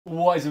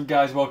What is up,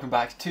 guys? Welcome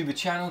back to the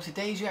channel.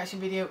 Today's reaction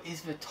video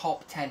is the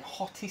top 10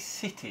 hottest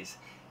cities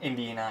in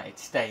the United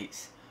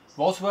States.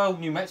 Roswell,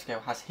 New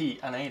Mexico has heat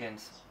and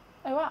aliens.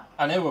 Oh wow.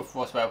 I know of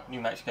Roswell,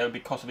 New Mexico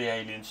because of the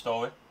alien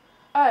story.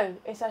 Oh,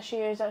 it's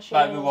actually like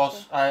there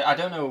was, I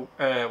don't know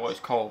what it's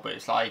called, but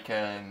it's like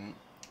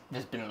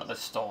there's been like the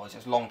stories. It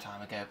was a long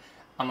time ago.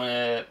 I'm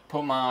gonna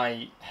put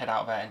my head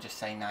out there and just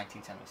say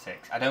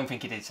 1976. I don't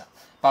think it is.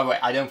 By the way,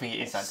 I don't think it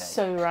is that day.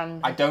 So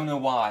random. I don't know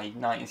why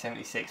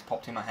 1976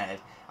 popped in my head.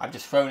 I've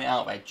just thrown it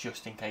out there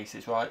just in case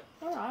it's right.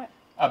 Alright.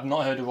 I've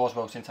not heard of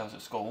Roswell since I was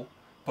at school.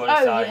 But oh,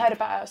 it's like, you heard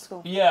about it at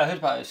school? Yeah, I heard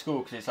about it at school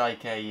because it's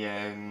like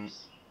a,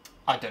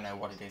 I don't know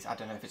what it is. I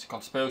don't know if it's a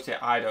conspiracy.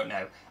 I don't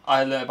know.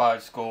 I learned about it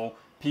at school.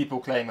 People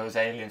claim it was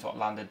aliens what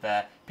landed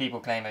there. People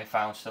claim they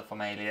found stuff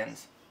from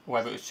aliens.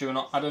 Whether it was true or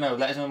not, I don't know.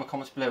 Let us know in the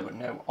comments below, but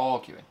no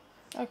arguing.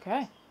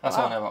 Okay. That's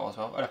all I know about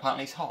Roswell. And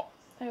apparently it's hot.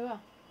 Oh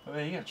well. But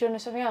there you go. Do you know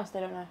something else they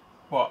don't know?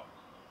 What?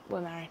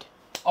 We're married.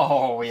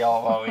 Oh, we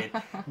are, are we?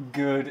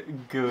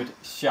 Good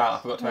shout.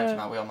 I forgot to mention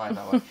that. We are married,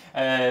 by the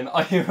way.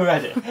 Are you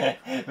ready?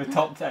 The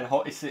top 10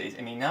 hottest cities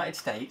in the United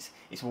States.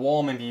 It's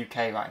warm in the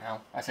UK right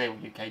now. I say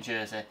UK,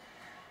 Jersey.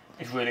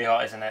 It's really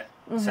hot, isn't it?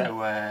 Mm-hmm.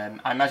 So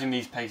I imagine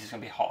these places are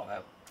going to be hot,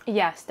 though.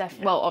 Yes,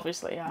 definitely. Yeah. Well,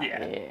 obviously, yeah.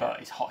 Yeah,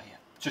 but it's hot here.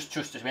 Just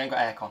trust us. We ain't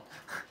got aircon.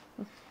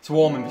 It's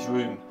warm in this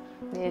room.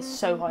 It is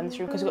so hot in this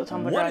room because we've got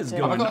tumble What dry is too.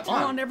 going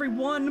on,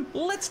 everyone?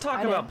 Let's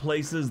talk about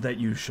places that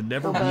you should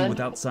never be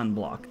without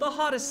sunblock. The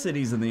hottest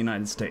cities in the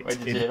United States. Wait,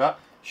 did you hear that?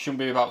 Shouldn't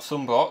be without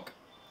sunblock.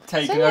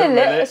 Take it's note,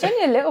 it's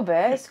only a little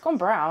bit. It's gone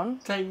brown.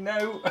 Take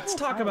note. Let's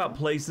talk about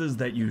places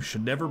that you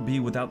should never be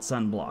without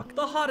sunblock.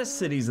 The hottest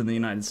cities in the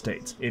United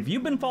States. If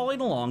you've been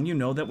following along, you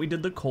know that we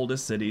did the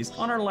coldest cities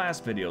on our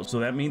last video. So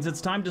that means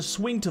it's time to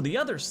swing to the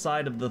other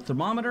side of the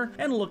thermometer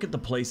and look at the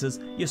places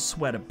you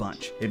sweat a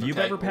bunch. If you've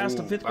ever passed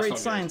a 5th grade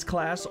science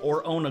class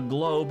or own a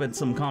globe and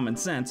some common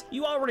sense,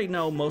 you already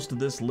know most of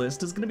this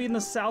list is going to be in the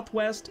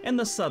southwest and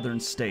the southern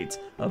states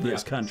of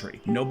this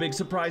country. No big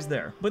surprise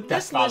there. But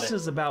this list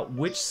is about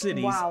which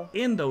cities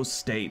in those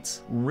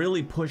states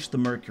really push the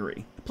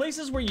mercury.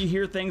 Places where you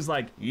hear things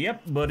like,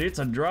 yep, but it's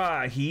a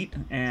dry heat,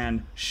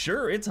 and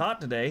sure, it's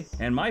hot today,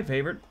 and my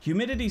favorite,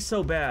 humidity's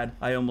so bad,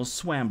 I almost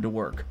swam to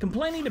work.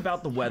 Complaining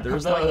about the weather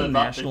is like a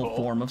national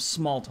form of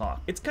small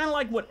talk. It's kind of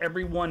like what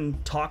everyone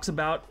talks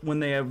about when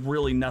they have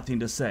really nothing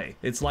to say.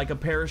 It's like a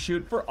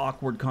parachute for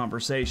awkward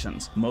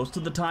conversations. Most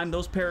of the time,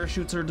 those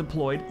parachutes are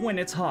deployed when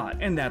it's hot,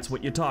 and that's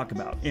what you talk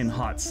about in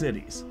hot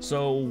cities.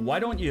 So why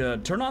don't you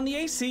turn on the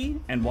AC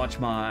and watch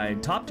my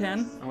top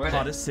 10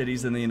 hottest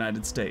cities in the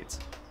United States.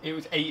 It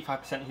was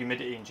 85%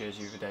 humidity in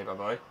Jersey the other day, by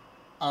the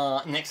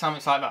way. Next time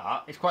it's like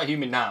that, it's quite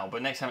humid now,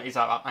 but next time it's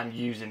like that, I'm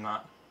using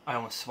that. I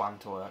almost swam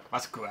to work.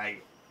 That's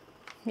great.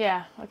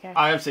 Yeah, okay.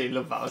 I absolutely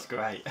love that. That's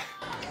great.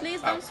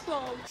 Please don't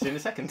swallow. See you in a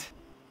second.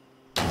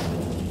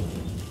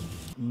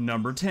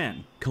 Number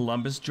 10,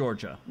 Columbus,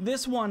 Georgia.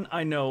 This one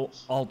I know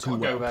all too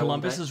well.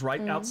 Columbus is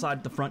right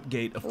outside the front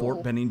gate of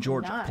Fort Benning,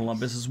 Georgia. Nice.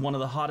 Columbus is one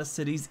of the hottest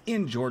cities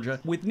in Georgia,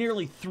 with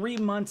nearly 3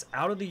 months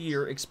out of the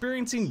year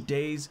experiencing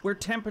days where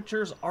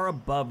temperatures are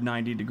above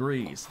 90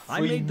 degrees. I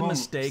made the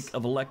mistake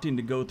of electing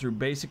to go through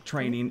basic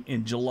training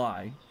in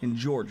July in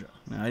Georgia.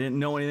 Now, I didn't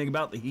know anything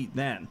about the heat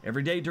then.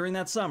 Every day during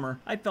that summer,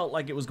 I felt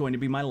like it was going to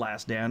be my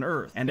last day on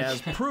Earth. And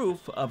as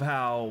proof of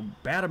how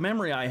bad a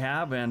memory I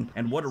have and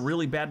what a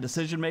really bad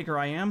decision maker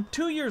I am,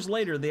 2 years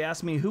later they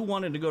asked me who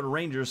wanted to go to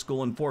Ranger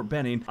School in Fort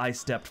Benning. I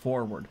stepped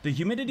forward. The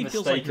humidity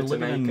feels like you're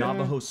living in a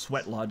Navajo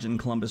sweat lodge in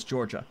Columbus,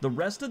 Georgia. The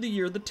rest of the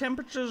year, the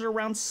temperatures are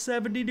around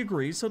 70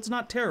 degrees, so it's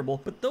not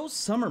terrible. But those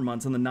summer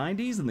months in the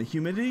 90s and the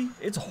humidity,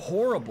 it's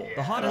horrible.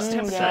 The hottest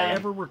temperature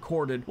ever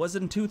recorded was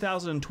in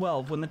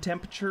 2012 when the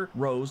temperature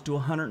rose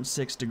to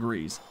 106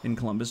 degrees in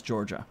Columbus,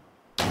 Georgia.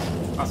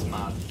 That's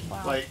mad.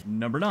 Wow. Like,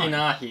 number 9. In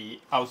our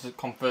heat, I was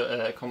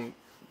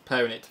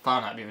comparing it to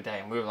Fahrenheit the other day,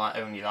 and we were like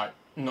only like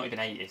not even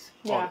 80s.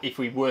 Or if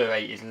we were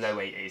 80s, low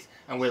 80s,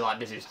 and we're like,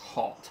 this is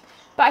hot.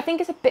 But I think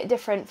it's a bit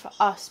different for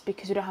us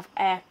because we don't have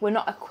air. We're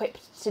not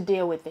equipped to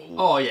deal with the heat.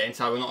 Oh yeah,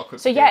 inside we're not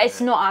equipped. So to deal with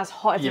it's not as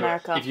hot as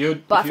America.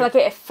 But I feel like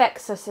it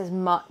affects us as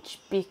much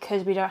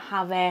because we don't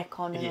have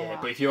aircon. Yeah,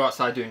 but if you're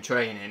outside doing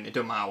training, it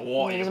doesn't matter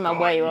what. It doesn't matter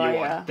where you are.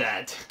 You're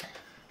dead.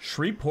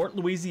 Shreveport,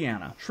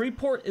 Louisiana.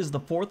 Shreveport is the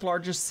 4th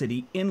largest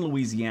city in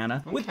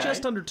Louisiana with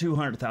just under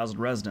 200,000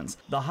 residents.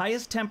 The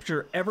highest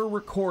temperature ever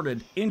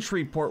recorded in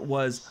Shreveport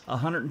was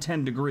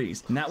 110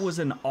 degrees, and that was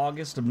in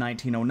August of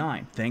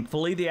 1909.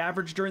 Thankfully, the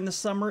average during the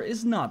summer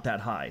is not that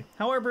high.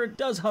 However, it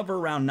does hover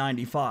around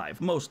 95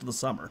 most of the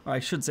summer. Or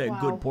I should say a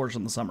good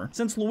portion of the summer.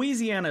 Since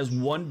Louisiana is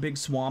one big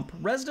swamp,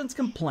 residents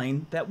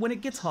complain that when it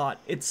gets hot,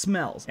 it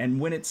smells. And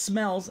when it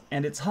smells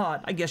and it's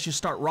hot, I guess you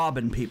start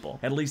robbing people.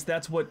 At least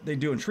that's what they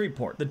do in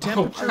Shreveport. The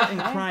temperature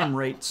and crime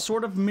rate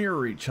sort of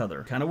mirror each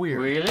other. Kind of weird.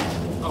 Really?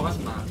 Oh, that's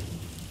mad.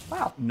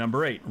 Wow.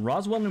 Number 8,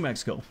 Roswell, New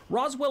Mexico.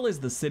 Roswell is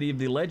the city of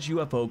the alleged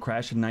UFO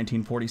crash in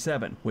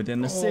 1947.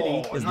 Within the city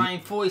is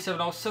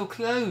 1947, I was so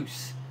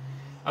close.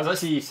 I was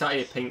actually sat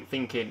here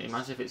thinking,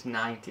 imagine if it's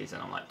 90s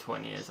and I'm like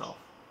 20 years off.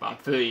 But I'm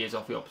 30 years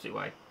off the opposite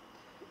way.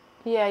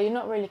 Yeah, you're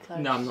not really close.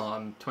 No, I'm not.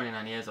 I'm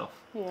 29 years off.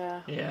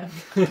 Yeah. Yeah.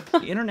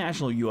 The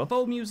International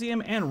UFO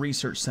Museum and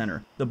Research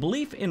Center. The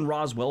belief in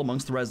Roswell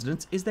amongst the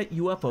residents is that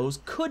UFOs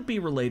could be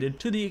related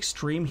to the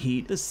extreme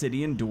heat the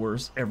city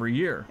endures every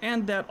year,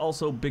 and that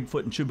also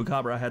Bigfoot and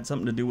Chupacabra had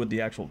something to do with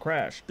the actual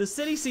crash. The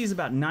city sees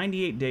about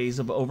 98 days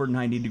of over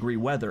 90-degree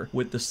weather,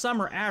 with the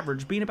summer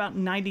average being about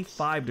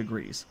 95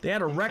 degrees. They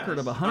had a record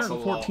of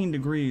 114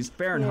 degrees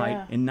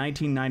Fahrenheit in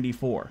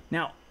 1994.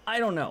 Now, I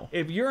don't know.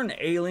 If you're an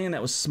alien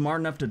that was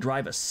smart enough to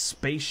drive a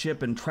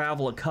spaceship and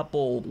travel a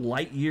couple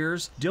light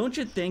years, don't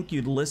you think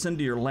you'd listen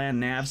to your land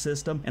nav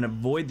system and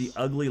avoid the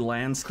ugly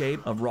landscape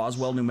of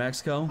Roswell, New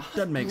Mexico?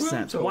 Doesn't make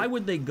sense. Why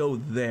would they go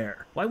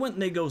there? Why wouldn't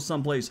they go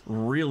someplace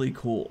really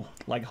cool,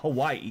 like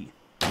Hawaii?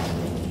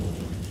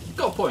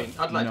 Got a point.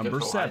 I'd like Number to go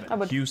to Hawaii.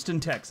 7, Houston,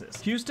 Texas.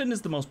 Houston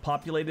is the most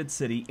populated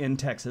city in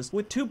Texas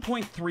with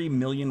 2.3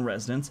 million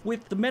residents,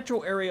 with the metro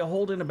area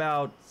holding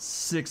about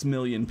 6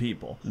 million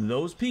people.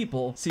 Those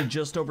people see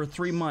just over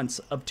 3 months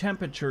of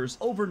temperatures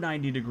over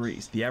 90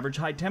 degrees. The average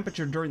high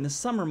temperature during the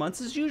summer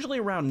months is usually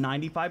around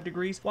 95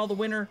 degrees, while the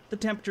winter, the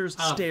temperatures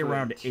stay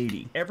around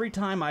 80. Every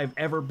time I've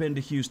ever been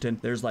to Houston,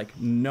 there's like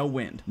no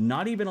wind,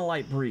 not even a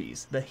light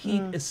breeze. The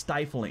heat is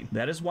stifling.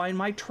 That is why in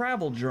my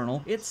travel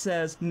journal, it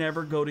says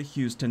never go to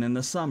Houston in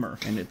the summer,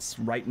 and it's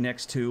right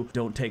next to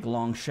don't take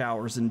long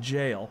showers in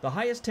jail. The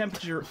highest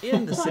temperature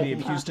in the city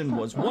of Houston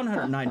was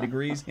 109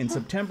 degrees in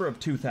September of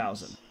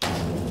 2000.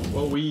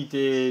 Well, we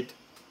did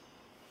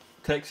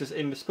Texas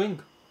in the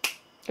spring.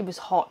 It was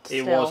hot.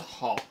 It was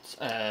hot.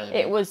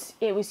 It was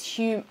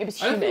humid. I don't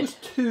think it was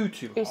too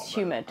hot. It was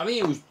humid. I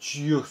mean, it was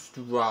just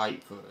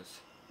right for us.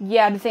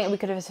 Yeah, I don't think we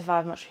could have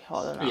survived much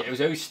hotter than that. Yeah, it was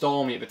very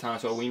stormy at the time,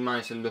 so we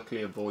managed to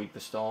luckily avoid the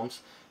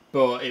storms.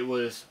 But it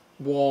was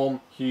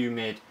warm,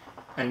 humid,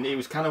 and it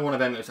was kind of one of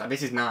them that was like,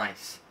 this is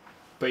nice.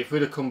 But if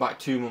we'd have come back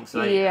 2 months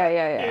later,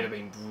 it would have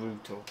been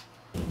brutal.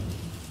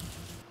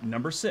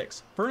 Number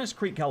 6, Furnace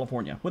Creek,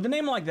 California. With a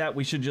name like that,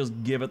 we should just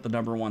give it the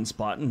 #1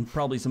 spot and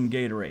probably some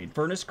Gatorade.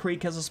 Furnace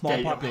Creek has a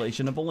small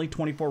population of only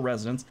 24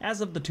 residents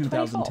as of the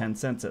 2010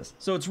 census.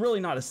 So it's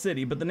really not a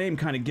city, but the name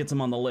kind of gets them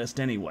on the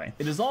list anyway.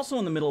 It is also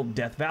in the middle of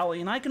Death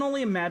Valley, and I can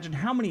only imagine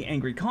how many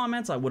angry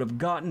comments I would have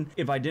gotten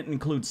if I didn't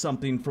include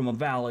something from a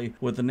valley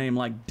with a name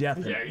like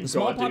Death in it. The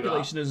small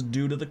population is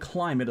due to the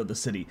climate of the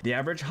city. The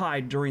average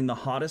high during the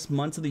hottest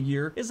months of the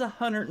year is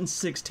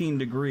 116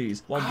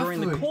 degrees, while during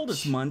the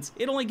coldest months,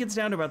 it only gets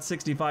down to about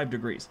 65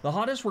 degrees. The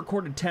hottest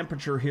recorded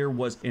temperature here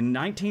was in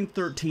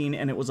 1913,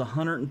 and it was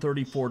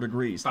 134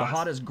 degrees. The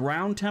hottest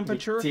ground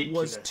temperature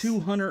was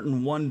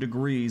 201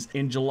 degrees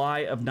in July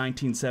of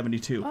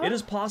 1972. It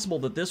is possible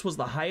that this was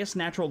the highest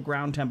natural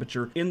ground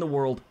temperature in the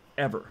world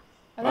ever.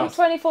 And then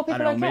 24 people I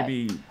don't know,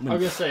 maybe... I was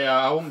going to say,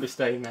 I wouldn't be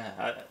staying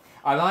there.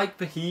 I like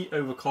the heat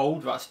over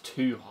cold, but that's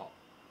too hot.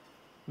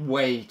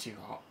 Way too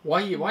hot.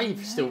 Why are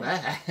you still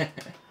there?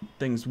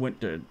 Things went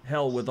to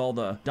hell with all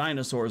the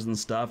dinosaurs and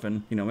stuff,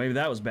 and, you know, maybe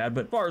that was bad,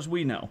 but as far as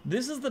we know,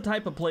 this is the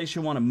type of place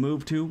you want to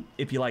move to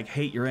if you, like,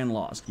 hate your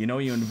in-laws. You know,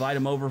 you invite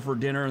them over for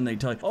dinner, and they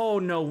tell you, oh,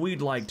 no,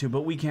 we'd like to,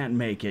 but we can't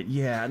make it.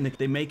 Yeah, and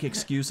they make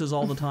excuses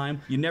all the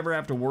time. You never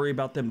have to worry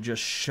about them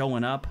just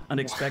showing up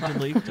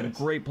unexpectedly. It's a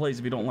great place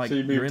if you don't like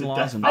your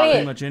in-laws and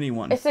pretty much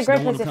anyone. It's a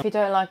great place if you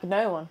don't like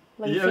no one.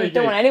 Like, if you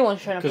don't want anyone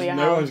showing up at your house.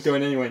 Because no one's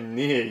going anywhere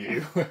near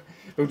you.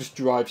 They'll just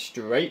drive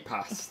straight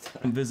past.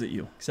 And visit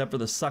you, except for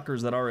the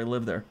suckers that already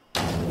live there.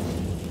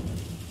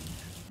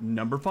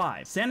 Number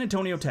 5, San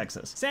Antonio,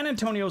 Texas. San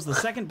Antonio is the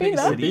second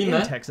biggest city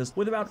in Texas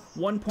with about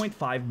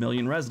 1.5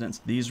 million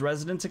residents. These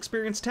residents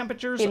experience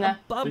temperatures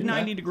above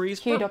 90 degrees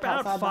for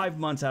about 5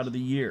 months out of the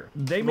year.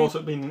 They've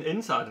also been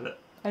inside of it.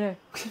 I know.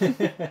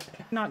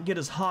 Not get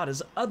as hot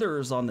as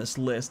others on this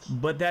list,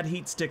 but that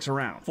heat sticks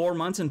around. 4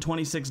 months and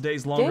 26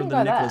 days longer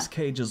than Nicolas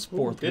Cage's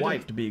fourth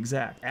wife, to be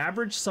exact.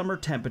 Average summer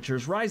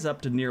temperatures rise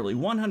up to nearly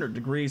 100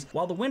 degrees,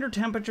 while the winter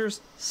temperatures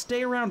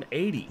stay around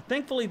 80.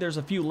 Thankfully, there's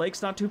a few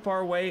lakes not too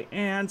far away,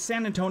 and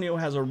San Antonio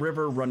has a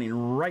river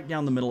running right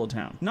down the middle of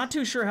town. Not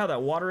too sure how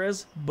that water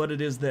is, but it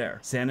is there.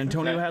 San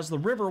Antonio has the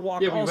river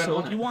walk also.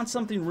 If you want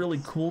something really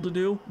cool to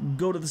do,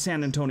 go to the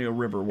San Antonio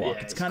River Walk.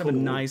 It's kind of a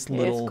nice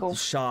little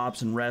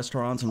shops and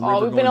restaurants and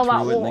river going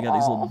through it, and they got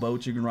these little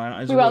boats you can ride on.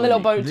 We got a little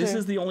boat This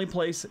is the only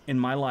place in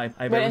my life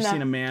I've ever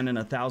seen a man in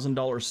a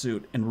 $1,000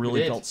 suit and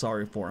really felt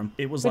sorry for him.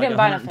 It was like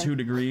 102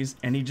 degrees,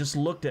 and he just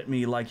looked at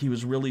me like he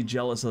was really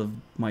jealous of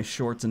my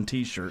shorts and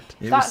t-shirt.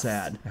 It was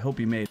sad. I hope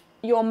he made it.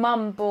 Your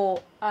mum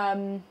bought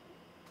was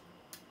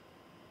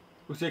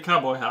it a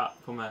cowboy hat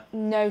from there?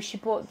 No, she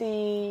bought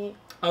the...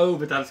 Oh,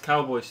 the dad's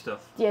cowboy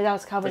stuff. Yeah, that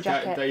was cowboy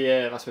jacket.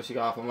 Yeah, that's where she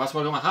got it from. That's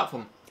where I got my hat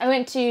from. I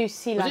went to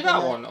Sea Life. Was it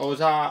that one, or was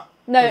that...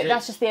 No,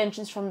 that's just the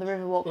entrance from the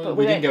Riverwalk. But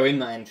we didn't go in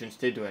that entrance,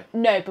 did we?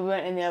 No, but we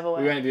went in the other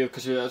way. We went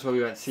because that's where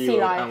we went to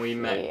Sea Life, and we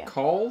met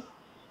Cole.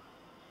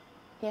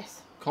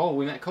 Yes. Cole,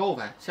 we met Cole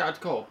there. Shout out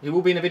to Cole. He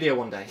will be in a video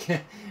one day,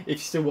 if you're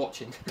still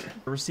watching.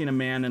 Ever seen a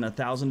man in a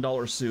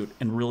 $1,000 suit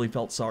and really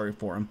felt sorry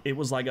for him? It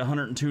was like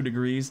 102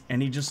 degrees,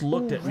 and he just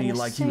looked at me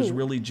like he was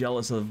really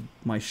jealous of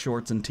my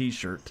shorts and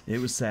t-shirt. It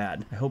was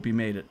sad. I hope he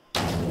made it.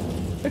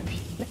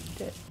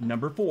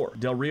 Number 4,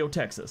 Del Rio,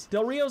 Texas.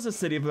 Del Rio is a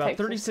city of about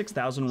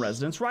 36,000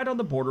 residents right on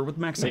the border with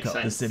Mexico.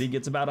 The city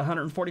gets about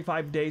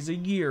 145 days a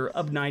year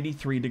of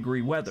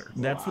 93-degree weather.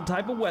 That's the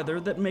type of weather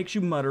that makes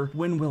you mutter,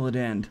 when will it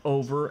end?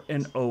 Over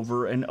and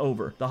over and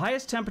over. The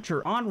highest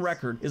temperature on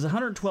record is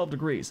 112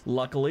 degrees.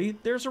 Luckily,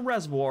 there's a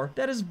reservoir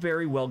that is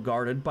very well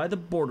guarded by the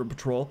Border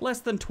Patrol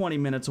less than 20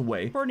 minutes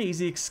away for an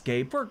easy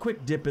escape for a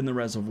quick dip in the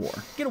reservoir.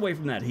 Get away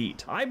from that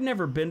heat. I've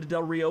never been to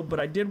Del Rio, but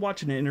I did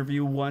watch an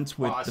interview once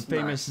with the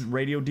famous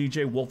radio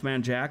DJ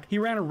Wolfman Jack. He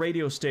ran a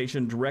radio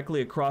station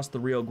directly across the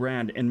Rio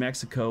Grande in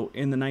Mexico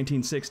in the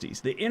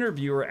 1960s. The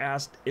interviewer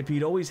asked if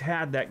he'd always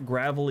had that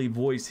gravelly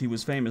voice he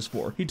was famous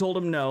for. He told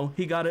him no,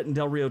 he got it in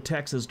Del Rio,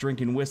 Texas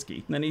drinking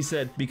whiskey. And then he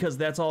said, because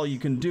that's all you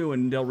can do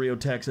in Del Rio,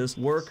 Texas,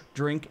 work,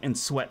 drink, and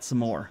sweat some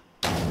more.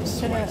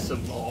 Sweat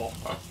some more.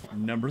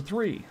 Number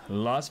 3,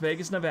 Las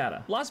Vegas,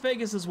 Nevada. Las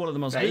Vegas is one of the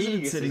most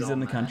visited cities in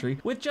the country,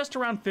 with just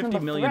around 50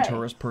 million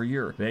tourists per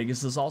year.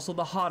 Vegas is also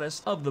the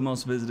hottest of the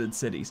most visited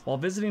cities. While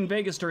visiting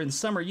Vegas during the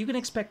summer, you can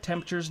expect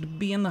temperatures to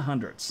be in the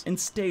hundreds and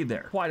stay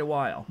there quite a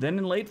while. Then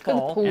in late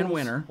fall and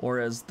winter, or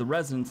as the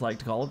residents like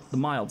to call it, the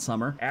mild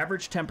summer,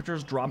 average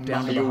temperatures drop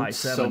down to the high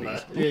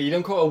 70s. Yeah, you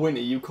don't call it a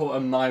winter, you call it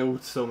a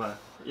mild summer.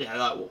 Yeah,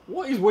 like,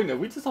 what is winter?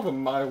 We just have a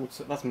mild...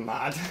 That's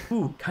mad.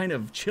 Ooh, kind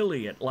of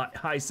chilly at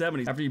high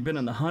 70s after you've been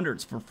in the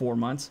hundreds for 4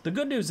 months. The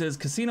good news is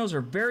casinos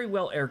are very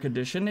well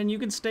air-conditioned, and you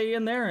can stay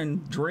in there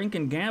and drink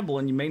and gamble,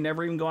 and you may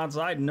never even go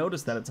outside and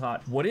notice that it's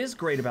hot. What is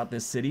great about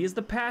this city is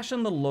the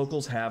passion the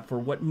locals have for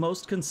what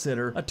most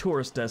consider a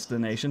tourist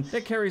destination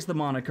that carries the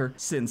moniker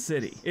Sin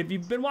City. If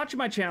you've been watching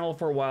my channel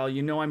for a while,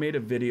 you know I made a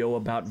video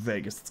about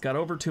Vegas. It's got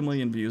over 2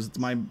 million views. It's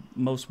my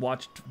most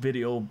watched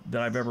video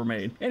that I've ever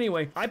made.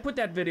 Anyway, I put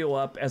that video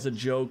up as a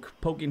joke,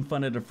 poking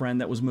fun at a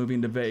friend that was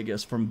moving to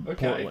Vegas from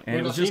Portland. And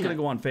it was just going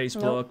to go on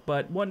Facebook,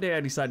 but one day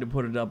I decided to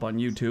put it up on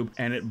YouTube,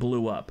 and it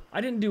blew up.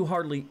 I didn't do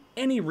hardly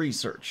any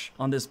research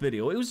on this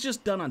video. It was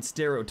just done on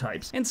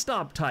stereotypes. And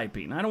stop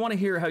typing. I don't want to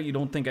hear how you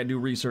don't think I do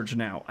research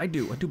now. I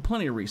do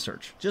plenty of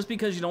research. Just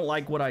because you don't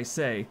like what I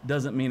say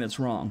doesn't mean it's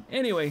wrong.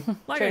 Anyway,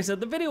 like I said,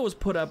 the video was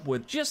put up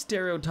with just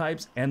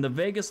stereotypes, and the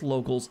Vegas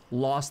locals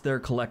lost their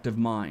collective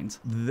minds.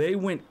 They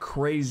went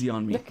crazy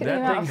on me. That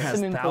thing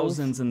has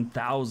thousands and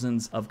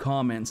thousands of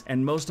comments,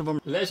 and most of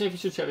them... Let us know if you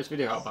should check this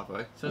video out, by the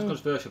way. Sounds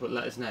controversial, but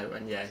let us know.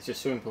 And yeah, it's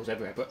just swimming pools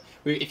everywhere. But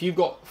if you've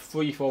got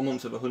 3-4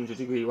 months of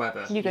 100-degree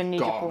weather, you're going to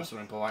need a pool.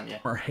 Swimming pool, aren't you?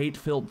 Or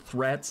hate-filled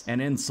threats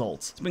and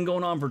insults. It's been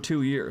going on for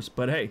 2 years,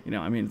 but hey, you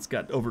know, I mean, it's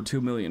got over 2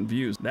 million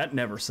views. That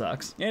never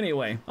sucks.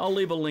 Anyway, I'll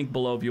leave a link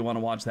below if you want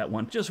to watch that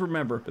one. Just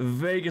remember,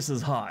 Vegas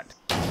is hot.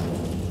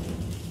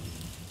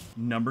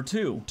 Number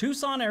 2,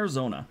 Tucson,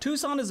 Arizona.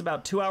 Tucson is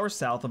about 2 hours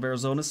south of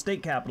Arizona's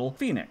state capital,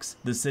 Phoenix.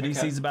 The city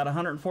sees about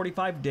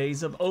 145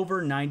 days of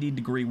over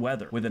 90-degree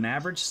weather, with an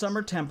average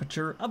summer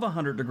temperature of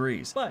 100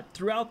 degrees. But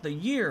throughout the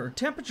year,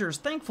 temperatures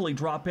thankfully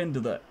drop into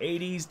the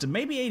 80s to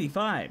maybe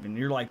 85, and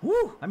you're like,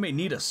 whoo, I may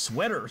need a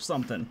sweater or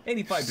something.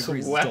 85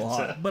 degrees is still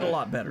hot, but a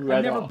lot better.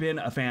 I've never been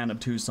a fan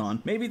of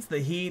Tucson. Maybe it's the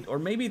heat, or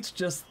maybe it's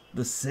just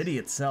the city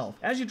itself.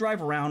 As you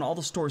drive around, all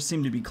the stores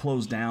seem to be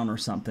closed down or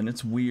something.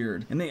 It's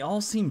weird. And they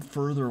all seem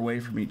further away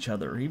from each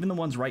other. Even the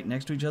ones right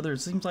next to each other, it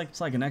seems like it's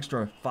like an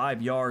extra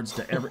 5 yards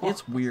to every...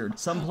 It's weird.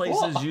 Some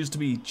places used to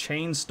be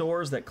chain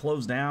stores that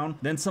closed down.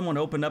 Then someone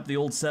opened up the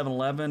old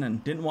 7-Eleven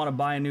and didn't want to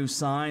buy a new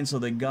sign, so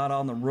they got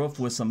on the roof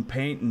with some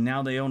paint, and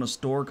now they own a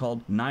store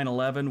called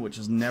 9/11, which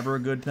is never a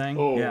good thing.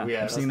 Yeah,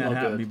 I've seen that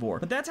happen before.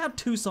 But that's how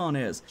Tucson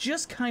is.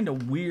 Just kind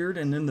of weird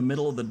and in the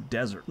middle of the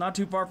desert. Not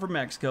too far from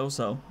Mexico,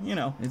 so, you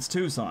know, it's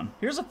Tucson.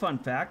 Here's a fun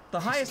fact. The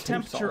highest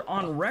temperature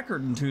on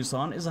record in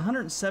Tucson is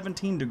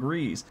 117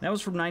 degrees. That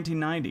was from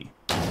 1990.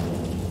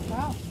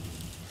 Wow.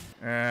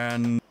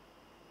 And...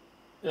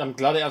 I'm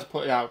glad it has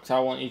put it out, because I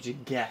want you to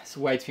guess.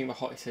 Where do you think the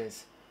hottest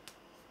is?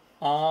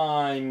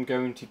 I'm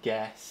going to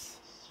guess...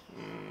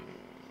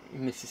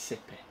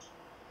 Mississippi.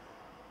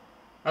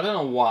 I don't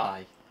know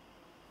why.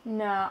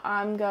 No,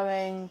 I'm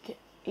going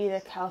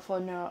either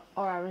California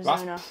or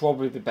Arizona. That's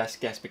probably the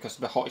best guess, because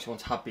the hottest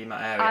ones have been in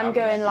that area. I'm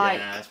going like...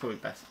 Yeah, that's probably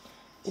the best.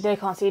 They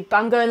can't see, but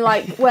I'm going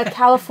like where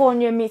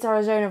California meets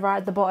Arizona, right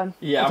at the bottom.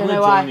 Yeah, I'm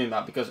going to join you in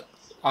that, because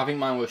I think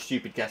mine was a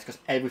stupid guess, because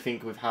everything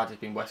we've had has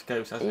been West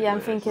Coast, hasn't it? Yeah,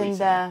 I'm thinking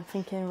there,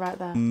 thinking right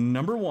there.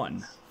 Number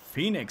 1.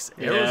 Phoenix,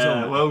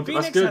 Arizona. Well,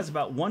 Phoenix has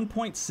about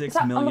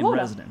 1.6 million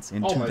residents.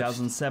 In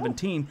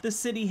 2017, the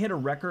city hit a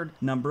record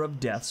number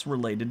of deaths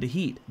related to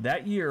heat.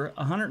 That year,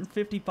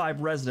 155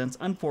 residents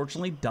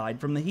unfortunately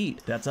died from the heat.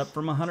 That's up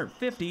from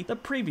 150 the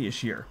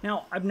previous year.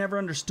 Now, I've never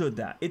understood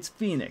that. It's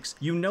Phoenix.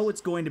 You know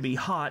it's going to be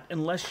hot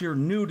unless you're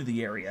new to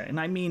the area. And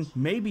I mean,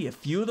 maybe a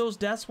few of those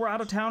deaths were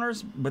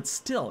out-of-towners, but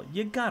still,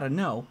 you gotta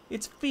know,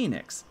 it's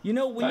Phoenix. You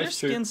know, when your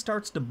skin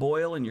starts to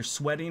boil and you're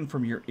sweating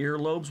from your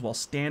earlobes while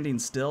standing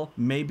still,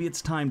 maybe maybe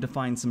it's time to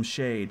find some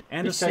shade.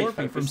 And a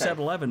Slurpee from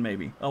 7-Eleven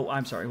maybe. Oh,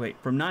 I'm sorry, wait.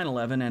 From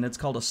 9-11, and it's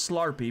called a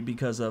Slarpie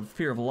because of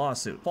fear of a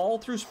lawsuit. Fall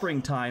through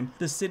springtime,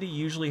 the city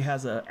usually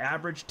has an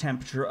average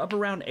temperature of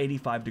around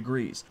 85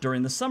 degrees.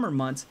 During the summer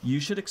months, you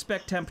should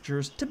expect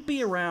temperatures to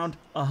be around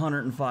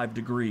 105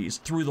 degrees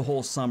through the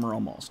whole summer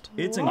almost.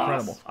 It's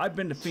incredible. I've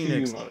been to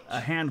Phoenix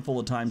a handful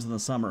of times in the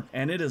summer,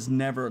 and it is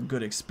never a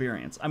good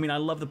experience. I mean, I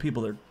love the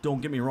people there,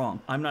 don't get me wrong.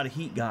 I'm not a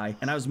heat guy,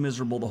 and I was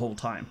miserable the whole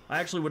time. I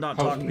actually would not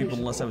talk to people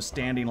unless I was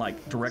standing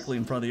like directly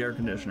in front of the air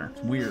conditioner.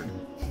 It's weird.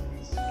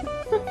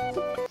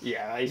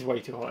 Yeah, that is way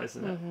too hot,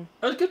 isn't it?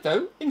 That was good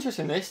though.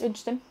 Interesting this.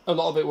 Interesting. A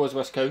lot of it was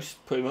West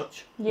Coast, pretty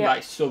much. Yeah.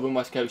 Like southern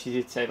West Coast, you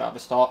did say that at the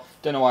start.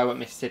 Don't know why I went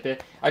Mississippi.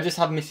 I just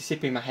have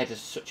Mississippi in my head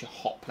as such a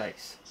hot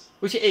place.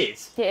 Which it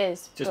is. It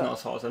is. Just not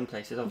as hot as other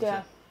places, obviously.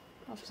 Yeah.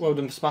 Obviously. Well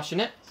done for smashing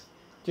it.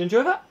 Do you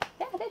enjoy that?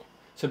 Yeah, I did.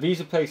 So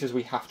these are places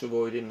we have to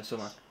avoid in the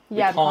summer.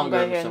 Yeah, we can't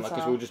go in the summer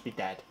because we'll just be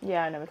dead.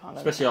 Yeah, I know we can't go.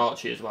 Especially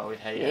Archie as well, we'd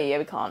hate it. Yeah,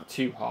 we can't.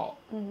 Too hot.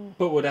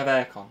 But we'd have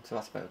aircon, so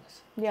that's a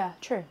bonus. Yeah,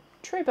 true.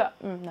 True,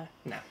 but no.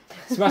 No.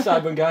 Smash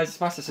that button, guys.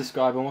 Smash the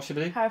subscribe button. What should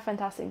we do? Have a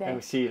fantastic day. And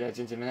we'll see you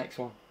legends in the next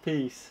one.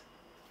 Peace.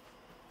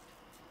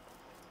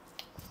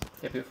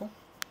 Yeah, beautiful.